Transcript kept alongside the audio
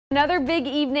Another big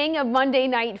evening of Monday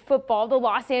Night Football. The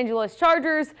Los Angeles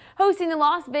Chargers hosting the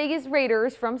Las Vegas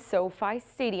Raiders from SoFi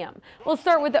Stadium. We'll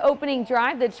start with the opening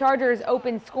drive. The Chargers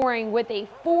open scoring with a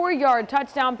 4-yard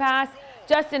touchdown pass.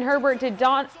 Justin Herbert to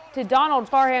Donald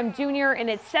Parham Jr. and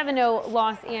it's 7-0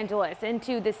 Los Angeles.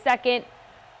 Into the second,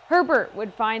 Herbert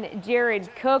would find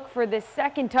Jared Cook for the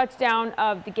second touchdown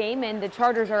of the game, and the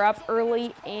Chargers are up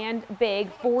early and big,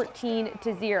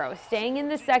 14-0. Staying in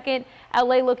the second,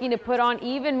 LA looking to put on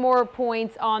even more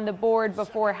points on the board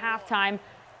before halftime.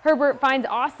 Herbert finds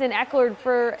Austin Eckler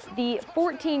for the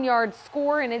 14-yard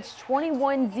score, and it's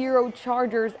 21-0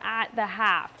 Chargers at the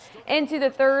half. Into the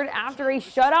third, after a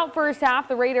shutout first half,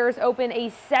 the Raiders open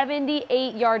a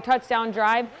 78-yard touchdown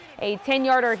drive, a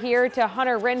 10-yarder here to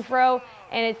Hunter Renfrow,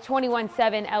 and it's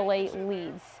 21-7 LA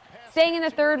leads. Staying in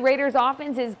the third, Raiders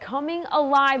offense is coming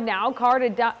alive now. Carr to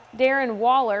Darren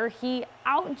Waller. He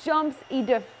outjumps a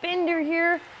defender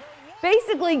here.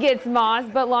 Basically gets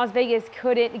mossed, but Las Vegas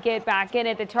couldn't get back in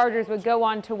it. The Chargers would go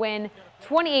on to win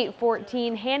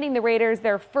 28-14, handing the Raiders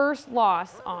their first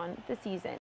loss on the season.